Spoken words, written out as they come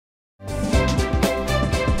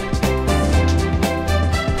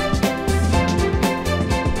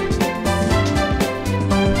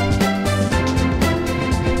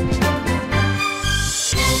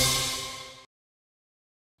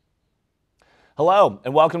Hello,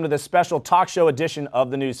 and welcome to this special talk show edition of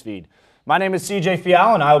the Newsfeed. My name is CJ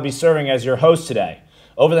Fial, and I will be serving as your host today.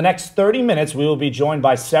 Over the next 30 minutes, we will be joined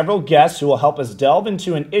by several guests who will help us delve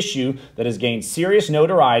into an issue that has gained serious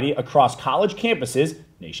notoriety across college campuses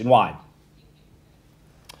nationwide.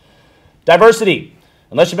 Diversity.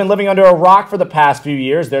 Unless you've been living under a rock for the past few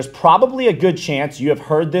years, there's probably a good chance you have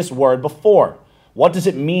heard this word before. What does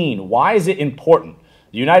it mean? Why is it important?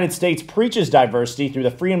 The United States preaches diversity through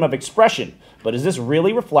the freedom of expression, but is this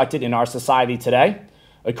really reflected in our society today?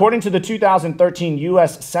 According to the 2013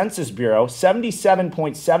 U.S. Census Bureau,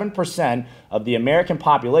 77.7% of the American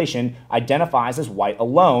population identifies as white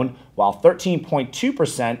alone, while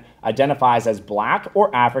 13.2% identifies as black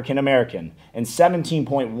or African American, and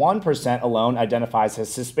 17.1% alone identifies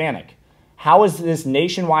as Hispanic. How is this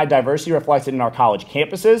nationwide diversity reflected in our college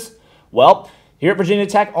campuses? Well, here at Virginia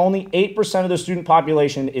Tech, only 8% of the student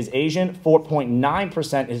population is Asian,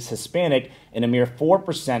 4.9% is Hispanic, and a mere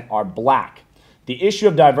 4% are black. The issue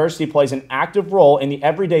of diversity plays an active role in the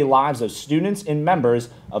everyday lives of students and members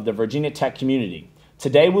of the Virginia Tech community.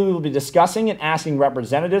 Today, we will be discussing and asking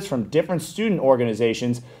representatives from different student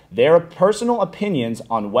organizations their personal opinions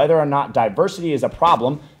on whether or not diversity is a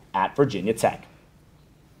problem at Virginia Tech.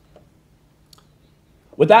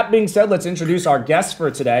 With that being said, let's introduce our guests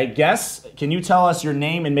for today. Guests, can you tell us your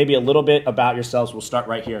name and maybe a little bit about yourselves? We'll start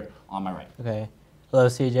right here on my right. Okay. Hello,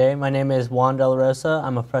 CJ. My name is Juan De La Rosa.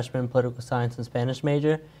 I'm a freshman political science and Spanish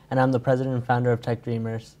major, and I'm the president and founder of Tech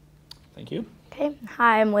Dreamers. Thank you. Okay.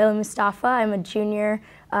 Hi, I'm Layla Mustafa. I'm a junior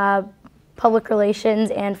public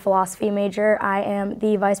relations and philosophy major. I am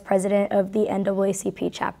the vice president of the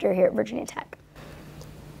NAACP chapter here at Virginia Tech.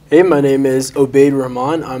 Hey, my name is Obaid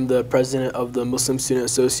Rahman. I'm the president of the Muslim Student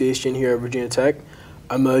Association here at Virginia Tech.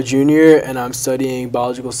 I'm a junior and I'm studying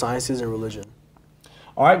biological sciences and religion.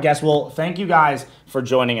 All right, guests. Well, thank you guys for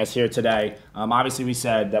joining us here today. Obviously, we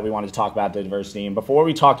said that we wanted to talk about diversity. And before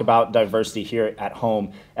we talked about diversity here at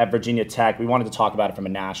home at Virginia Tech, we wanted to talk about it from a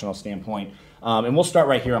national standpoint. And we'll start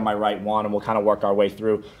right here on my right, Juan, and we'll kind of work our way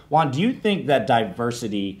through. Juan, do you think that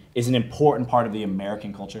diversity is an important part of the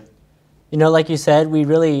American culture? You know, like you said, we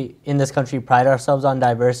really, in this country, pride ourselves on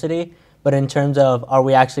diversity. But in terms of, are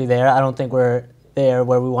we actually there? I don't think we're there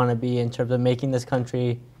where we want to be in terms of making this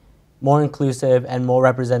country more inclusive and more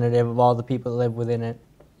representative of all the people that live within it.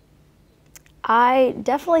 I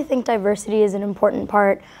definitely think diversity is an important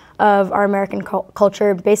part of our American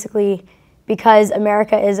culture, basically because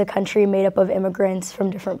America is a country made up of immigrants from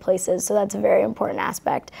different places, so that's a very important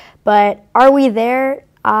aspect. But are we there?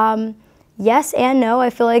 Yes and no. I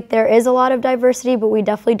feel like there is a lot of diversity, but we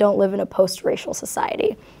definitely don't live in a post-racial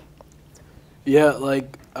society. Yeah,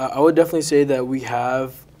 like I would definitely say that we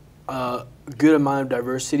have a good amount of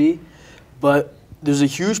diversity, but there's a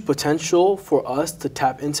huge potential for us to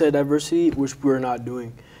tap into diversity, which we're not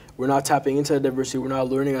doing. We're not tapping into diversity. We're not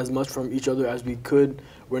learning as much from each other as we could.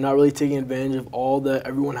 We're not really taking advantage of all that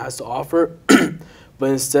everyone has to offer, but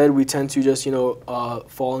instead we tend to just,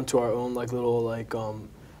 fall into our own little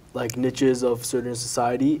niches of certain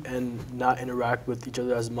society and not interact with each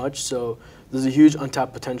other as much. So there's a huge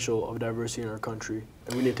untapped potential of diversity in our country,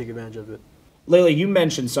 and we need to take advantage of it. Layla, you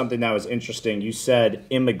mentioned something that was interesting. You said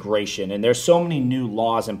immigration, and there's so many new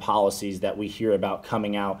laws and policies that we hear about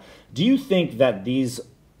coming out. Do you think that these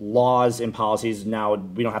laws and policies, now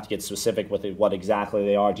we don't have to get specific with what exactly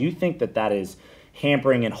they are, do you think that that is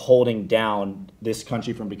hampering and holding down this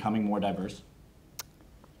country from becoming more diverse?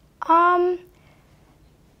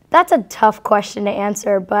 That's a tough question to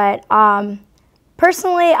answer, but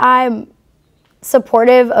personally, I'm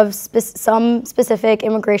supportive of some specific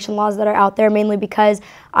immigration laws that are out there, mainly because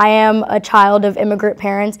I am a child of immigrant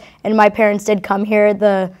parents, and my parents did come here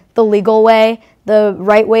the legal way, the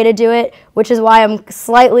right way to do it, which is why I'm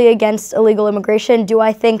slightly against illegal immigration. Do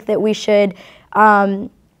I think that we should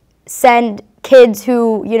send kids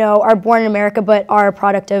who, are born in America but are a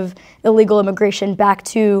product of illegal immigration back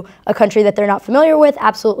to a country that they're not familiar with?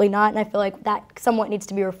 Absolutely not, and I feel like that somewhat needs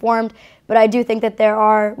to be reformed. But I do think that there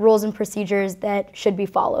are rules and procedures that should be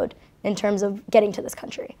followed in terms of getting to this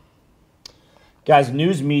country. Guys,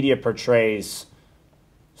 news media portrays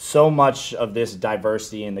so much of this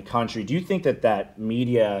diversity in the country. Do you think that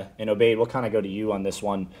media, and Obaid, we'll kind of go to you on this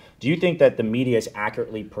one, do you think that the media is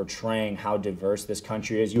accurately portraying how diverse this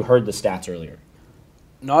country is? You heard the stats earlier.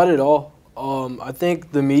 Not at all. I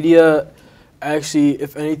think the media actually,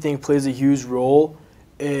 if anything, plays a huge role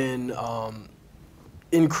in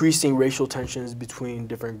increasing racial tensions between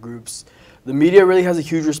different groups. The media really has a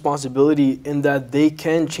huge responsibility in that they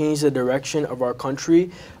can change the direction of our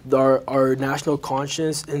country, our national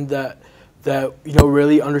conscience, in that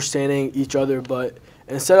really understanding each other. But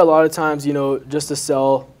instead, a lot of times, you know, just to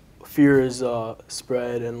sell, fear is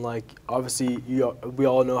spread, and like obviously we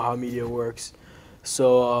all know how media works.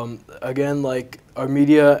 So again, like our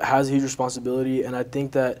media has a huge responsibility, and I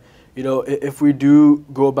think that, you know, if we do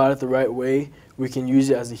go about it the right way, we can use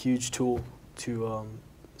it as a huge tool to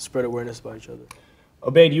spread awareness about each other.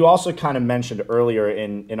 Obaid, you also kind of mentioned earlier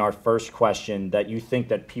in our first question that you think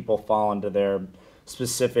that people fall into their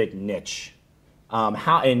specific niche.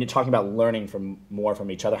 And you're talking about learning more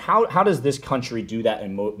from each other. How does this country do that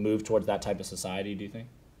and move towards that type of society, do you think?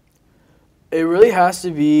 It really has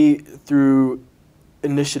to be through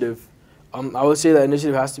initiative. I would say that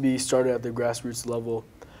initiative has to be started at the grassroots level.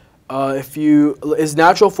 It's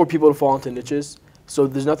natural for people to fall into niches, so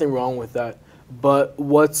there's nothing wrong with that. But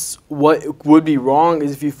what would be wrong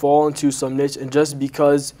is if you fall into some niche and just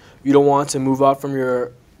because you don't want to move out from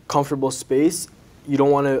your comfortable space, you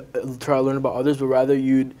don't want to try to learn about others, but rather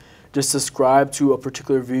you'd just subscribe to a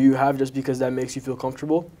particular view you have just because that makes you feel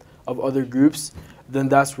comfortable of other groups, then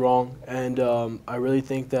that's wrong. And I really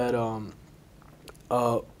think that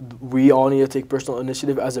we all need to take personal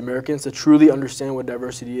initiative as Americans to truly understand what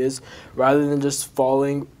diversity is, rather than just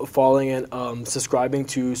falling and subscribing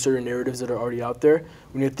to certain narratives that are already out there.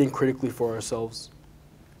 We need to think critically for ourselves.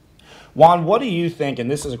 Juan, what do you think, and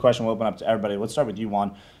this is a question we'll open up to everybody. Let's start with you,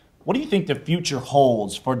 Juan. What do you think the future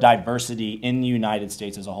holds for diversity in the United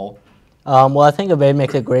States as a whole? Well, I think Obaid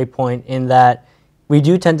makes a great point in that we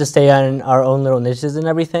do tend to stay on our own little niches and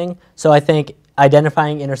everything. So I think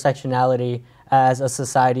identifying intersectionality as a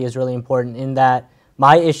society is really important in that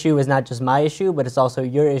my issue is not just my issue, but it's also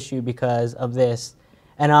your issue because of this.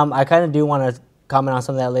 And I kind of do want to comment on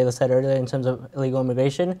something that Layla said earlier in terms of illegal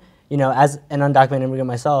immigration. You know, as an undocumented immigrant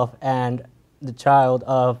myself and the child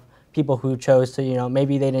of people who chose to, you know,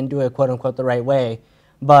 maybe they didn't do it quote unquote the right way,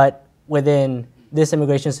 but within this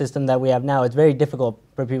immigration system that we have now, it's very difficult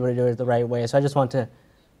for people to do it the right way. So I just want to,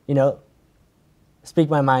 you know, speak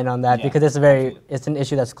my mind on that because it's an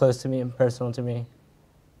issue that's close to me and personal to me.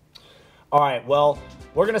 All right, well,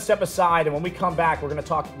 we're going to step aside, and when we come back, we're going to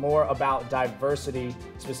talk more about diversity,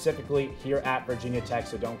 specifically here at Virginia Tech,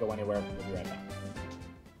 so don't go anywhere. We'll be right back.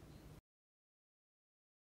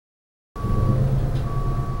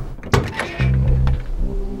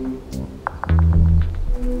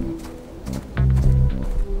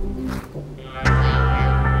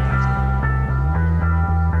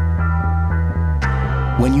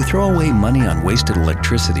 When you throw away money on wasted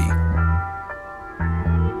electricity,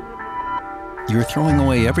 you're throwing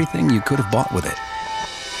away everything you could have bought with it.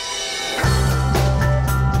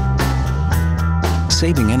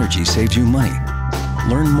 Saving energy saves you money.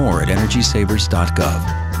 Learn more at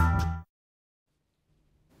EnergySavers.gov.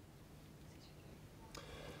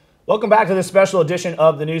 Welcome back to this special edition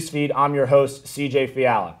of the Newsfeed. I'm your host, CJ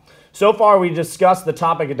Fiala. So far, we discussed the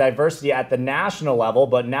topic of diversity at the national level,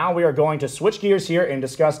 but now we are going to switch gears here and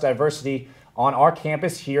discuss diversity on our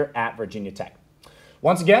campus here at Virginia Tech.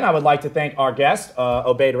 Once again, I would like to thank our guests,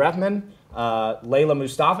 Obaid Rehman, Layla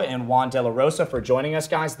Mustafa, and Juan De La Rosa for joining us,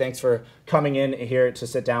 guys. Thanks for coming in here to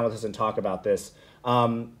sit down with us and talk about this.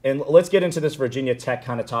 And let's get into this Virginia Tech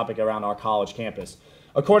kind of topic around our college campus.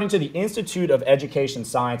 According to the Institute of Education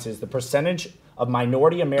Sciences, the percentage of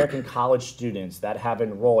minority American college students that have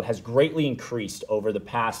enrolled has greatly increased over the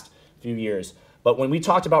past few years. But when we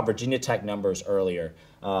talked about Virginia Tech numbers earlier,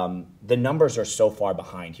 the numbers are so far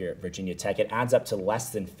behind here at Virginia Tech. It adds up to less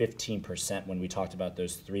than 15% when we talked about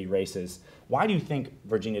those three races. Why do you think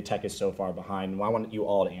Virginia Tech is so far behind? And I want you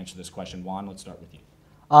all to answer this question. Juan, let's start with you.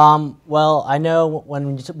 Well, I know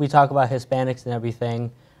when we talk about Hispanics and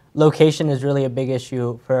everything, location is really a big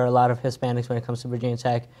issue for a lot of Hispanics when it comes to Virginia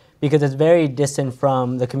Tech because it's very distant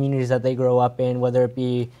from the communities that they grow up in, whether it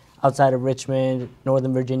be outside of Richmond,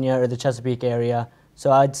 Northern Virginia, or the Chesapeake area.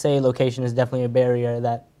 So I'd say location is definitely a barrier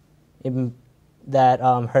that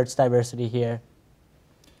hurts diversity here.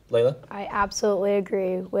 Layla? I absolutely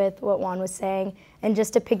agree with what Juan was saying. And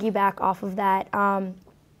just to piggyback off of that,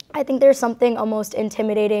 I think there's something almost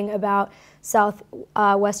intimidating about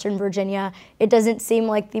Southwestern Virginia. It doesn't seem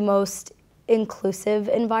like the most inclusive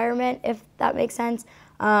environment, if that makes sense.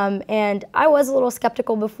 And I was a little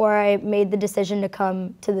skeptical before I made the decision to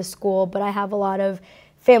come to the school, but I have a lot of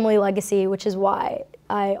family legacy, which is why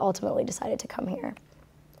I ultimately decided to come here.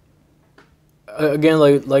 Again,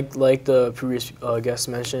 like the previous guest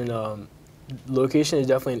mentioned, location is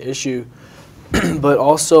definitely an issue, but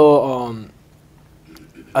also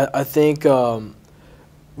I think that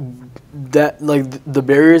the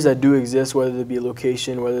barriers that do exist, whether it be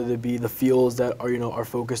location, whether it be the fields that are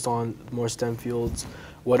focused on more STEM fields,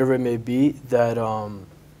 whatever it may be, that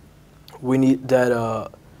we need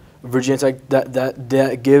that Virginia Tech,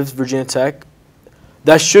 that gives Virginia Tech,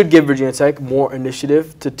 that should give Virginia Tech more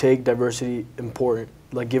initiative to take diversity important,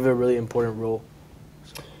 like give it a really important role.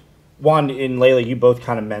 Juan and Layla, you both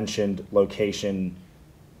kind of mentioned location.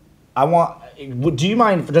 Do you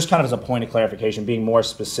mind, for just kind of as a point of clarification, being more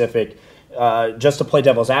specific, just to play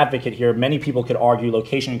devil's advocate here, many people could argue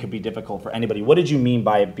location could be difficult for anybody. What did you mean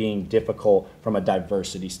by it being difficult from a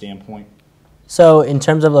diversity standpoint? So in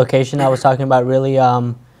terms of location, I was talking about really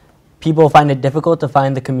people find it difficult to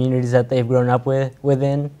find the communities that they've grown up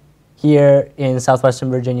within here in Southwestern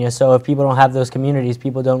Virginia. So if people don't have those communities,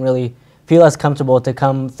 people don't really feel as comfortable to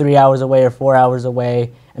come 3 hours away or 4 hours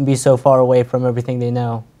away and be so far away from everything they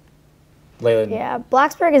know. Layla? Yeah,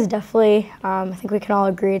 Blacksburg is definitely, I think we can all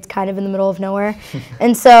agree, it's kind of in the middle of nowhere.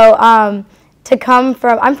 And so I'm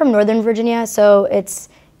from Northern Virginia, so it's,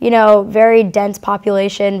 very dense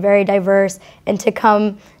population, very diverse, and to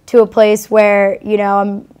come to a place where,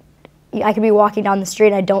 I could be walking down the street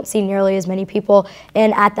and I don't see nearly as many people,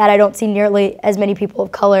 and at that I don't see nearly as many people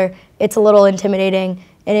of color, it's a little intimidating,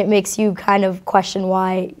 and it makes you kind of question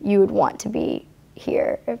why you would want to be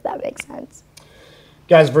here, if that makes sense.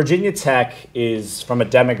 Guys, Virginia Tech is, from a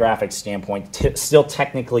demographic standpoint, still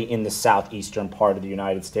technically in the southeastern part of the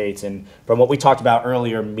United States. And from what we talked about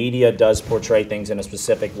earlier, media does portray things in a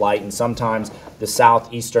specific light. And sometimes the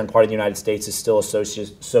southeastern part of the United States is still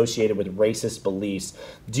associated with racist beliefs.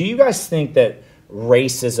 Do you guys think that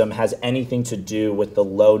racism has anything to do with the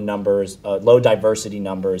low diversity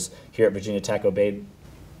numbers here at Virginia Tech, Obaid?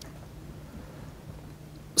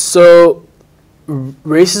 So,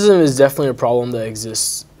 racism is definitely a problem that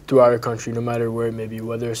exists throughout our country, no matter where it may be,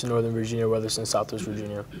 whether it's in Northern Virginia, whether it's in Southwest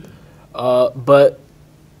Virginia. But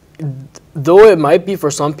though it might be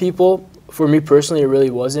for some people, for me personally, it really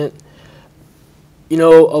wasn't. When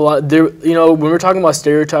we're talking about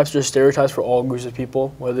stereotypes, there's stereotypes for all groups of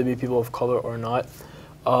people, whether it be people of color or not.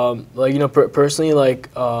 Personally,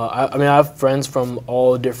 I have friends from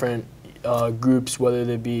all different groups, whether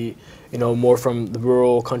they be more from the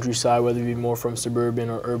rural countryside, whether it be more from suburban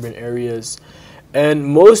or urban areas. And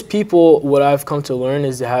most people, what I've come to learn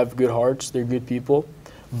is they have good hearts, they're good people,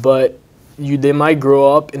 but they might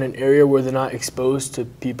grow up in an area where they're not exposed to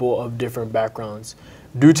people of different backgrounds,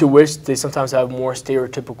 due to which they sometimes have more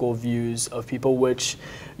stereotypical views of people, which,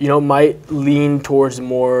 might lean towards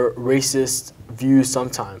more racist views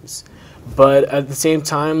sometimes. But at the same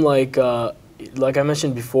time, like I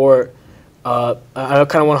mentioned before, I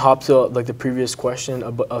kind of want to hop to the previous question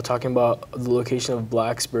about talking about the location of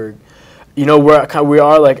Blacksburg. We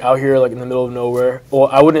are out here in the middle of nowhere. Well,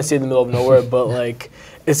 I wouldn't say the middle of nowhere, but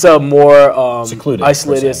it's a more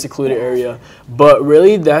isolated, secluded area. But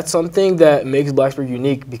really, that's something that makes Blacksburg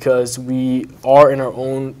unique, because we are in our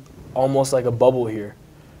own, almost like a bubble here,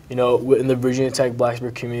 in the Virginia Tech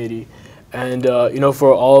Blacksburg community. And,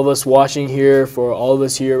 for all of us watching here, for all of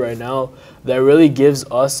us here right now, that really gives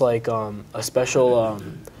us a special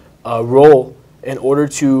role in order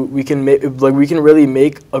to, we can really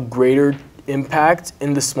make a greater impact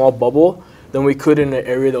in the small bubble than we could in an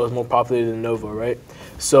area that was more populated than Nova, right?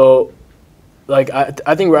 So,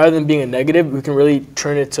 I think rather than being a negative, we can really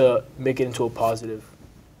turn it to make it into a positive.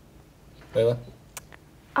 Layla?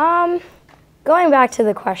 Going back to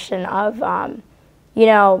the question of,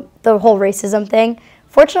 the whole racism thing.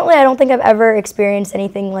 Fortunately, I don't think I've ever experienced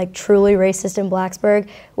anything truly racist in Blacksburg,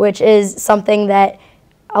 which is something that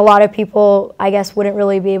a lot of people, I guess, wouldn't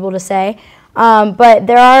really be able to say. But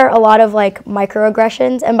there are a lot of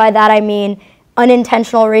microaggressions, and by that I mean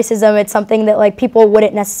unintentional racism. It's something that people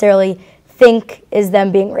wouldn't necessarily think is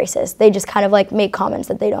them being racist. They just kind of make comments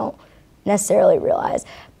that they don't necessarily realize.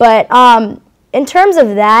 But in terms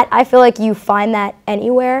of that, I feel like you find that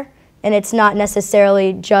anywhere, and it's not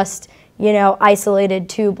necessarily just isolated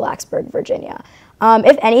to Blacksburg, Virginia.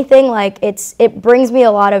 If anything, it brings me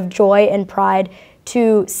a lot of joy and pride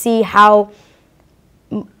to see how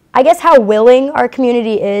willing our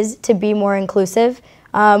community is to be more inclusive.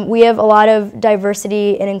 We have a lot of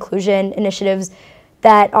diversity and inclusion initiatives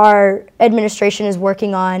that our administration is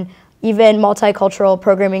working on. Even multicultural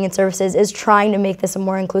programming and services is trying to make this a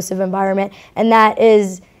more inclusive environment, and that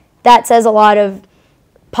says a lot of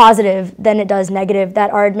positive than it does negative, that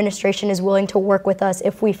our administration is willing to work with us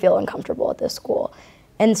if we feel uncomfortable at this school.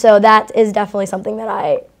 And so that is definitely something that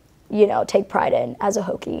I, take pride in as a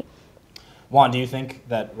Hokie. Juan, do you think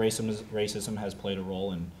that racism has played a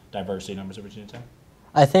role in diversity numbers at Virginia Tech?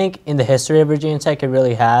 I think in the history of Virginia Tech, it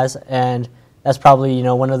really has, and that's probably,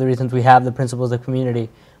 one of the reasons we have the principles of community.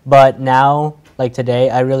 But now, today,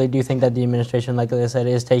 I really do think that the administration, like I said,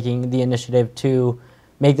 is taking the initiative to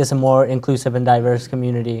make this a more inclusive and diverse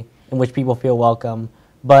community in which people feel welcome,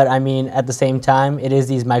 But I mean, at the same time, it is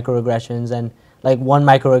these microaggressions, and like one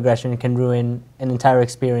microaggression can ruin an entire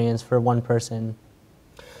experience for one person.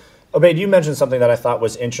 Obaid, you mentioned something that I thought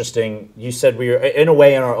was interesting. You said we are, in a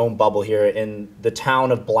way, in our own bubble here, in the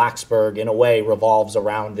town of Blacksburg, in a way, revolves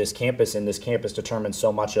around this campus, and this campus determines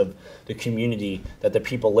so much of the community that the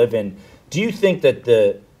people live in. Do you think that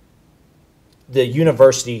the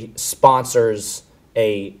university sponsors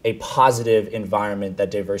a positive environment that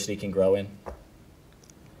diversity can grow in?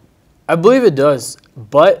 I believe it does,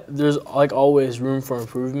 but there's like always room for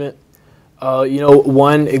improvement.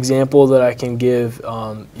 One example that I can give,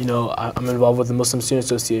 I'm involved with the Muslim Student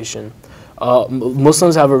Association.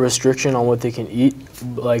 Muslims have a restriction on what they can eat,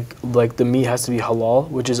 like the meat has to be halal,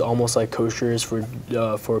 which is almost like kosher is for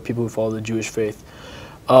people who follow the Jewish faith.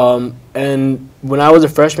 And when I was a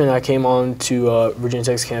freshman, I came on to Virginia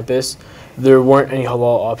Tech's campus. There weren't any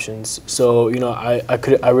halal options, so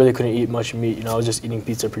I really couldn't eat much meat. I was just eating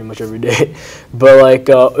pizza pretty much every day. But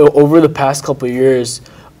over the past couple of years,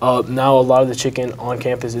 now a lot of the chicken on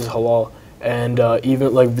campus is halal, and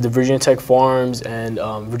even like the Virginia Tech farms and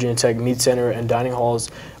Virginia Tech Meat Center and dining halls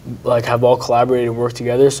have all collaborated and worked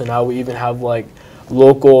together. So now we even have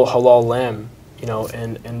local halal lamb,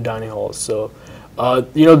 in dining halls. So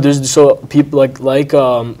there's people it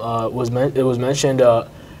was mentioned.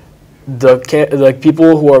 The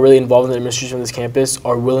people who are really involved in the administration of this campus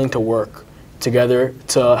are willing to work together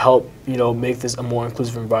to help make this a more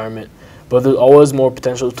inclusive environment. But there's always more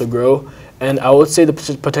potential to grow, and I would say the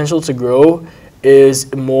potential to grow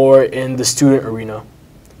is more in the student arena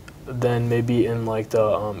than maybe in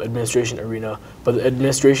the administration arena. But the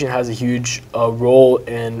administration has a huge role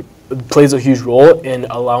and plays a huge role in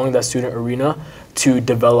allowing that student arena to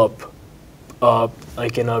develop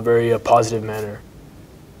in a very positive manner.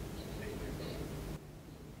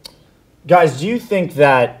 Guys, do you think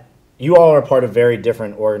that you all are part of very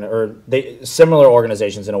different similar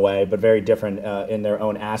organizations in a way, but very different in their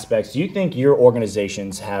own aspects? Do you think your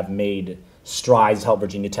organizations have made strides to help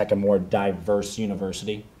Virginia Tech a more diverse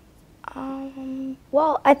university?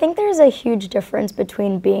 Well, I think there's a huge difference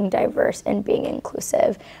between being diverse and being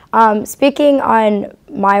inclusive. Speaking on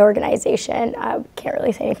my organization, I can't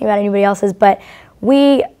really say anything about anybody else's, but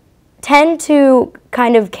we tend to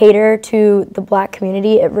kind of cater to the Black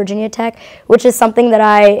community at Virginia Tech, which is something that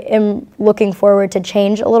I am looking forward to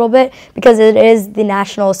change a little bit, because it is the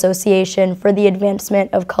National Association for the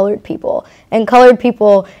Advancement of Colored People. And colored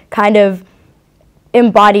people kind of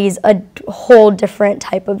embodies a whole different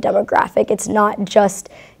type of demographic. It's not just,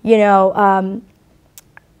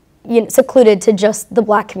 secluded to just the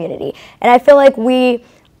Black community. And I feel like we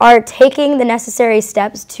are taking the necessary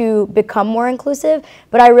steps to become more inclusive,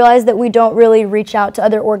 but I realize that we don't really reach out to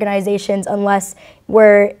other organizations unless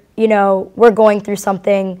we're going through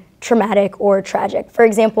something traumatic or tragic. For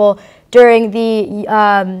example, during the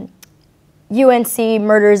UNC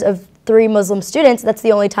murders of 3 Muslim students, that's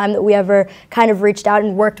the only time that we ever kind of reached out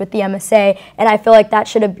and worked with the MSA, and I feel like that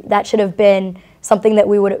should have been something that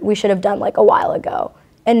we should have done a while ago,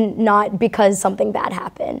 and not because something bad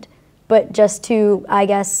happened, but just to, I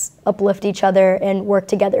guess, uplift each other and work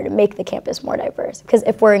together to make the campus more diverse. Because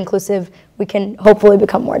if we're inclusive, we can hopefully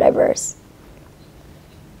become more diverse.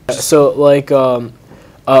 So, like I've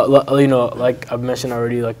mentioned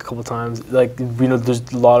already, a couple times, there's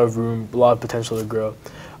a lot of room, a lot of potential to grow.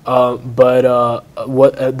 But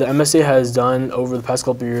what the MSA has done over the past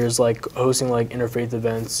couple of years, hosting interfaith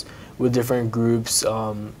events with different groups.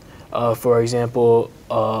 For example,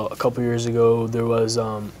 a couple years ago, there was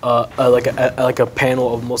a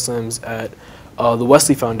panel of Muslims at the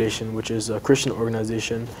Wesley Foundation, which is a Christian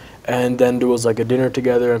organization, and then there was a dinner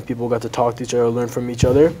together, and people got to talk to each other, learn from each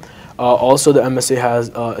other. Also, the MSA has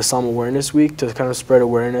Islam Awareness Week to kind of spread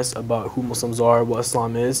awareness about who Muslims are, what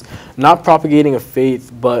Islam is, not propagating a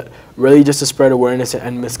faith, but really just to spread awareness and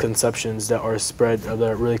end misconceptions that are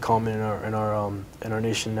really common in our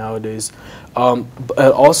nation nowadays.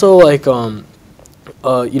 But also,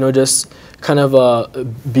 just kind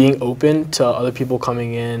of being open to other people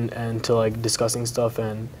coming in and to discussing stuff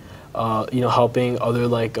and helping other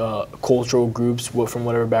cultural groups from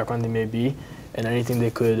whatever background they may be. And anything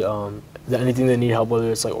they could, anything they need help, whether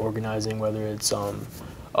it's organizing, whether it's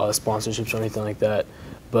sponsorships or anything like that.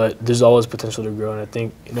 But there's always potential to grow, and I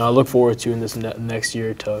think I look forward to in this next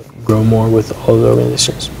year to grow more with all the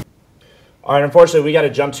organizations. All right, unfortunately, we got to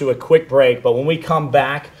jump to a quick break, but when we come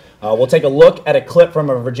back, we'll take a look at a clip from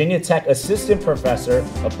a Virginia Tech assistant professor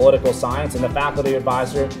of political science and the faculty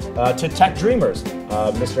advisor to Tech Dreamers,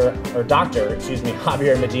 Dr.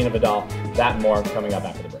 Javier Medina Vidal. That and more coming up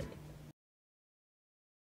after the break.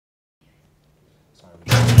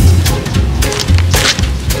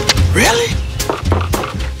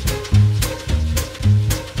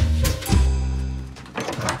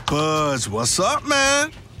 George, what's up,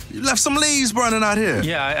 man? You left some leaves burning out here.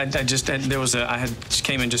 Yeah, I just just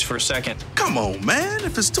came in just for a second. Come on, man.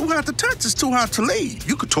 If it's too hot to touch, it's too hot to leave.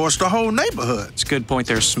 You could torch the whole neighborhood. It's a good point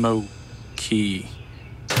there, Smokey.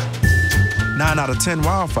 9 out of 10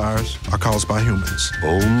 wildfires are caused by humans.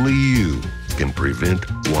 Only you can prevent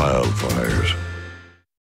wildfires.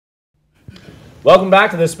 Welcome back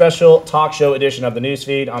to this special talk show edition of the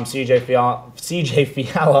Newsfeed. I'm CJ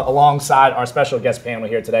Fiala alongside our special guest panel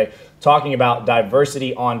here today, talking about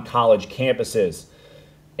diversity on college campuses.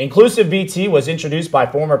 Inclusive VT was introduced by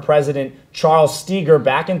former President Charles Steger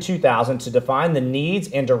back in 2000 to define the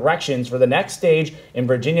needs and directions for the next stage in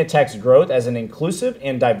Virginia Tech's growth as an inclusive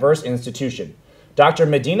and diverse institution. Dr.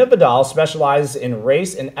 Medina Vidal specializes in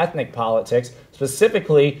race and ethnic politics,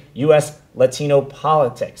 specifically U.S. Latino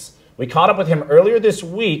politics. We caught up with him earlier this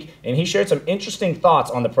week, and he shared some interesting thoughts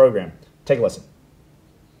on the program. Take a listen.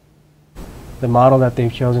 The model that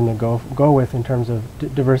they've chosen to go with in terms of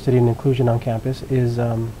diversity and inclusion on campus is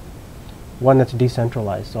one that's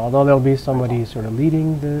decentralized. So although there'll be somebody sort of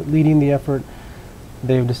leading the effort,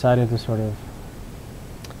 they've decided to sort of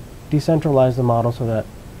decentralize the model so that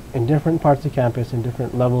in different parts of campus, in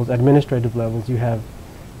different levels, administrative levels, you have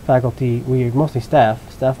faculty, mostly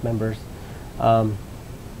staff members,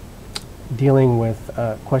 dealing with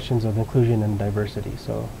questions of inclusion and diversity.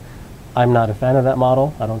 So I'm not a fan of that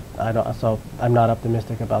model. So I'm not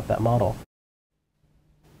optimistic about that model.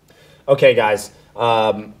 Okay, guys.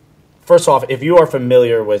 First off, if you are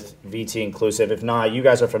familiar with VT Inclusive, if not, you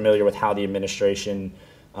guys are familiar with how the administration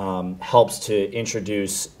helps to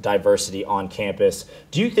introduce diversity on campus.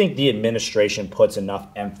 Do you think the administration puts enough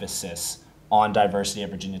emphasis on diversity at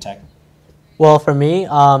Virginia Tech? Well, for me,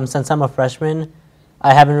 since I'm a freshman,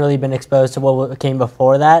 I haven't really been exposed to what came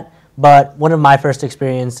before that. But one of my first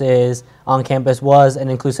experiences on campus was an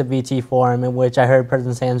inclusive VT forum in which I heard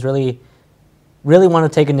President Sands really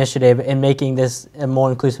want to take initiative in making this a more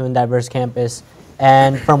inclusive and diverse campus.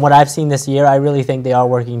 And from what I've seen this year, I really think they are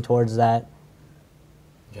working towards that.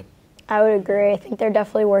 Yep. I would agree. I think they're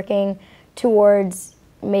definitely working towards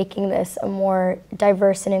making this a more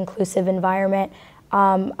diverse and inclusive environment.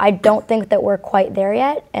 I don't think that we're quite there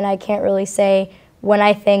yet, and I can't really say when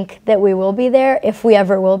I think that we will be there, if we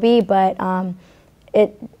ever will be, but I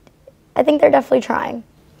think they're definitely trying.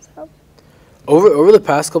 So. Over the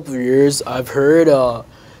past couple of years, I've heard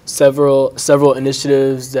several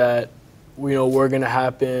initiatives that were going to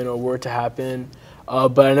happen or were to happen,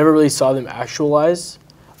 but I never really saw them actualize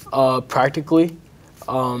practically.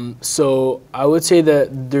 So I would say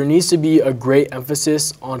that there needs to be a great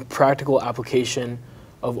emphasis on practical application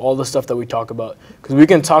of all the stuff that we talk about, because we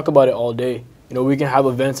can talk about it all day. We can have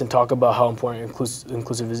events and talk about how important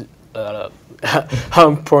how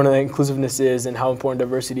important inclusiveness is and how important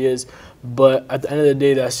diversity is, but at the end of the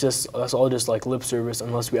day, that's all just like lip service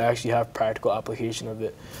unless we actually have practical application of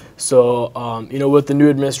it. So with the new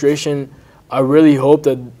administration, I really hope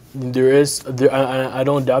that I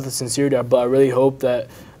don't doubt the sincerity, but I really hope that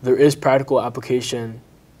there is practical application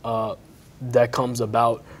that comes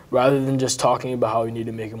about, rather than just talking about how we need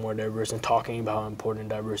to make it more diverse and talking about how important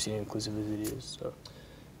diversity and inclusivity is. So.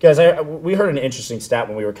 Guys, we heard an interesting stat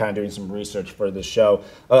when we were kind of doing some research for this show.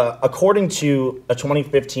 According to a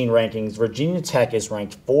 2015 rankings, Virginia Tech is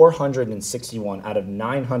ranked 461 out of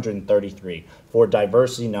 933 for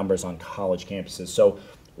diversity numbers on college campuses. So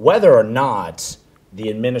whether or not the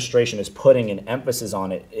administration is putting an emphasis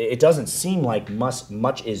on it, it doesn't seem like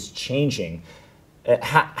much is changing.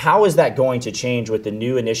 How is that going to change with the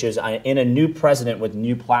new initiatives in a new president with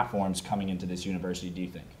new platforms coming into this university, do you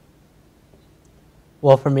think?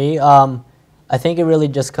 Well, for me, I think it really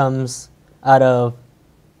just comes out of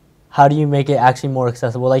how do you make it actually more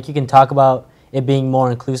accessible? Like, you can talk about it being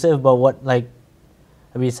more inclusive, but what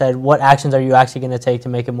actions are you actually going to take to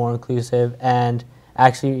make it more inclusive and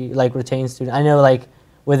actually retain students? I know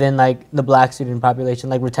within the black student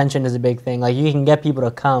population, retention is a big thing. You can get people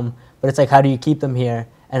to come, but it's how do you keep them here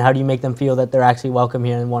and how do you make them feel that they're actually welcome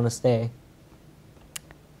here and want to stay?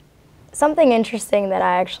 Something interesting that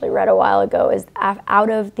I actually read a while ago is out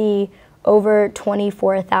of the over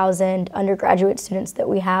 24,000 undergraduate students that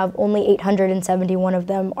we have, only 871 of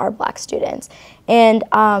them are black students. And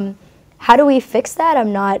how do we fix that?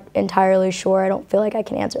 I'm not entirely sure. I don't feel like I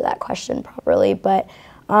can answer that question properly, but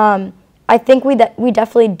I think we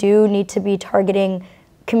definitely do need to be targeting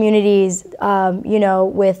communities,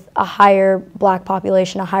 with a higher black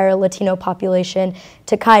population, a higher Latino population,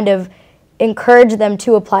 to kind of encourage them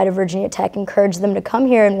to apply to Virginia Tech, encourage them to come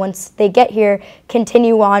here, and once they get here,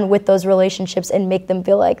 continue on with those relationships and make them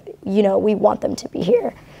feel like, we want them to be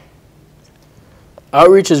here.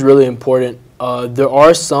 Outreach is really important. There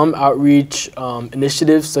are some outreach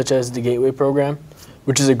initiatives such as the Gateway program,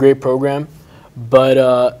 which is a great program,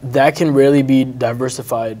 but that can really be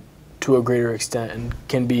diversified to a greater extent and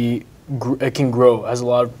it can grow, has a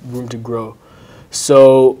lot of room to grow.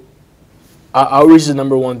 So outreach is the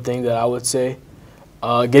 #1 thing that I would say.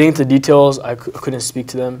 Getting into details, I couldn't speak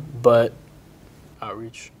to them, but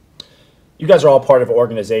outreach. You guys are all part of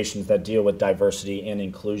organizations that deal with diversity and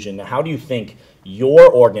inclusion. How do you think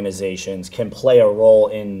your organizations can play a role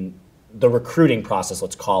in the recruiting process,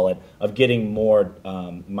 let's call it, of getting more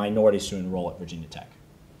minorities to enroll at Virginia Tech?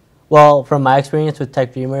 Well, from my experience with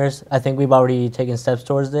Tech Dreamers, I think we've already taken steps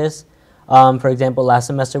towards this. For example, last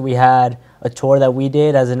semester we had a tour that we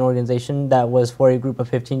did as an organization that was for a group of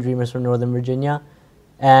 15 Dreamers from Northern Virginia.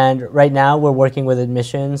 And right now we're working with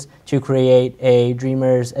admissions to create a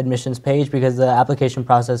Dreamers admissions page because the application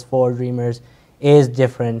process for Dreamers is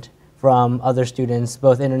different from other students,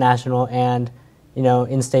 both international and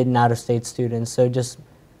in-state and out-of-state students. So just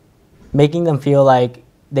making them feel like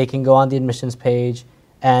they can go on the admissions page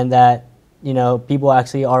and that people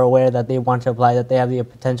actually are aware that they want to apply, that they have the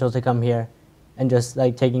potential to come here, and just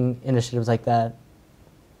like taking initiatives like that.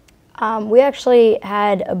 We actually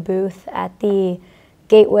had a booth at the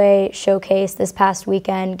Gateway Showcase this past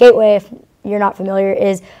weekend. Gateway, if you're not familiar,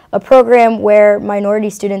 is a program where minority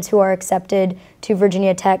students who are accepted to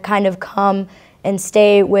Virginia Tech kind of come and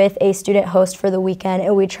stay with a student host for the weekend,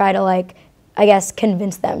 and we try to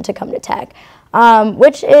convince them to come to Tech.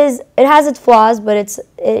 It has its flaws, but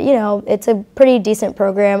it's a pretty decent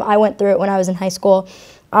program. I went through it when I was in high school.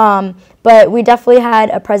 But we definitely had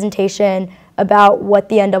a presentation about what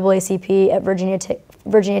the NAACP at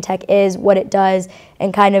Virginia Tech is, what it does,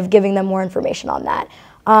 and kind of giving them more information on that.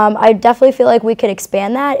 I definitely feel like we could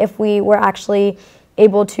expand that if we were actually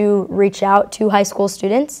able to reach out to high school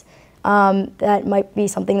students. That might be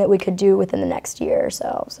something that we could do within the next year or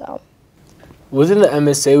so. Within the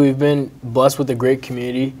MSA, we've been blessed with a great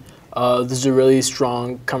community. There's a really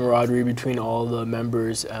strong camaraderie between all the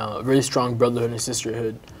members, a really strong brotherhood and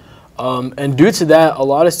sisterhood. And due to that, a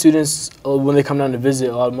lot of students, when they come down to visit,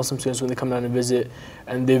 a lot of Muslim students, when they come down to visit,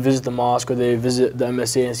 and they visit the mosque or they visit the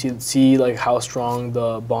MSA and see like how strong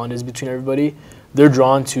the bond is between everybody, they're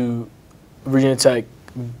drawn to Virginia Tech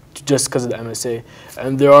just because of the MSA.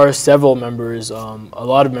 And there are several members, a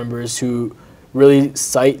lot of members who really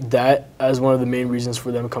cite that as one of the main reasons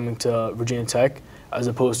for them coming to Virginia Tech, as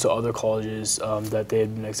opposed to other colleges that they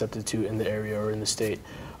had been accepted to in the area or in the state.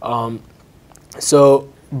 So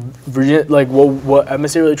Virginia, like what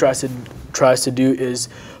MSA really tries to do is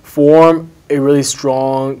form a really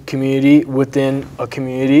strong community within a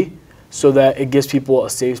community, so that it gives people a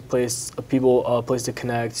safe place, a place to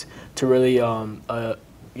connect, to really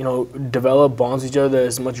develop bonds with each other that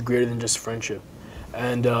is much greater than just friendship.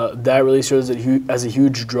 And that really serves as a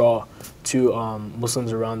huge draw to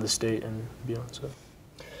Muslims around the state and beyond. So.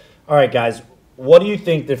 All right, guys, what do you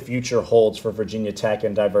think the future holds for Virginia Tech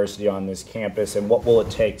and diversity on this campus, and what will it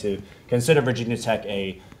take to consider Virginia Tech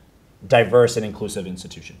a diverse and inclusive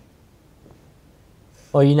institution?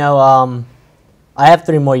 Well, I have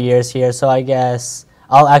 3 more years here, so I guess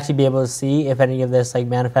I'll actually be able to see if any of this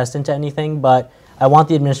manifests into anything, but I want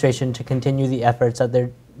the administration to continue the efforts that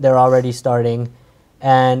they're already starting.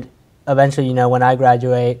 And eventually, when I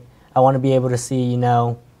graduate, I want to be able to see,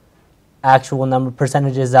 actual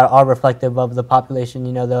percentages that are reflective of the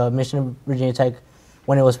population. The mission of Virginia Tech,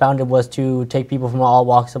 when it was founded, was to take people from all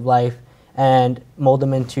walks of life and mold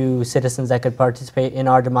them into citizens that could participate in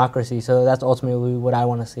our democracy. So that's ultimately what I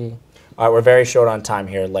want to see. All right, we're very short on time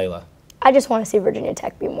here. Layla. I just want to see Virginia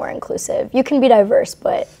Tech be more inclusive. You can be diverse,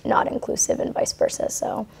 but not inclusive, and vice versa.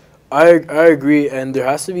 So. I agree, and there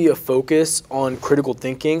has to be a focus on critical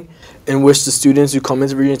thinking, in which the students who come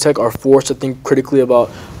into Virginia Tech are forced to think critically about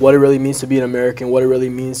what it really means to be an American, what it really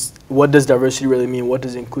means, what does diversity really mean, what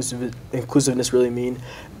does inclusiveness really mean,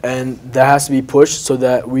 and that has to be pushed so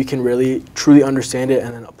that we can really truly understand it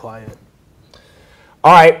and then apply it.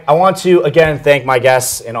 All right, I want to again thank my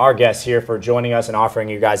guests and our guests here for joining us and offering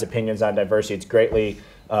you guys opinions on diversity. It's greatly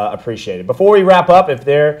appreciated. Before we wrap up, if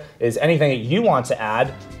there is anything that you want to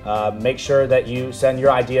add, make sure that you send your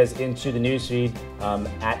ideas into the newsfeed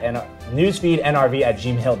at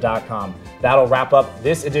newsfeednrv@gmail.com. That'll wrap up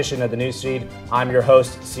this edition of the newsfeed. I'm your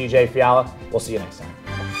host, CJ Fiala. We'll see you next time.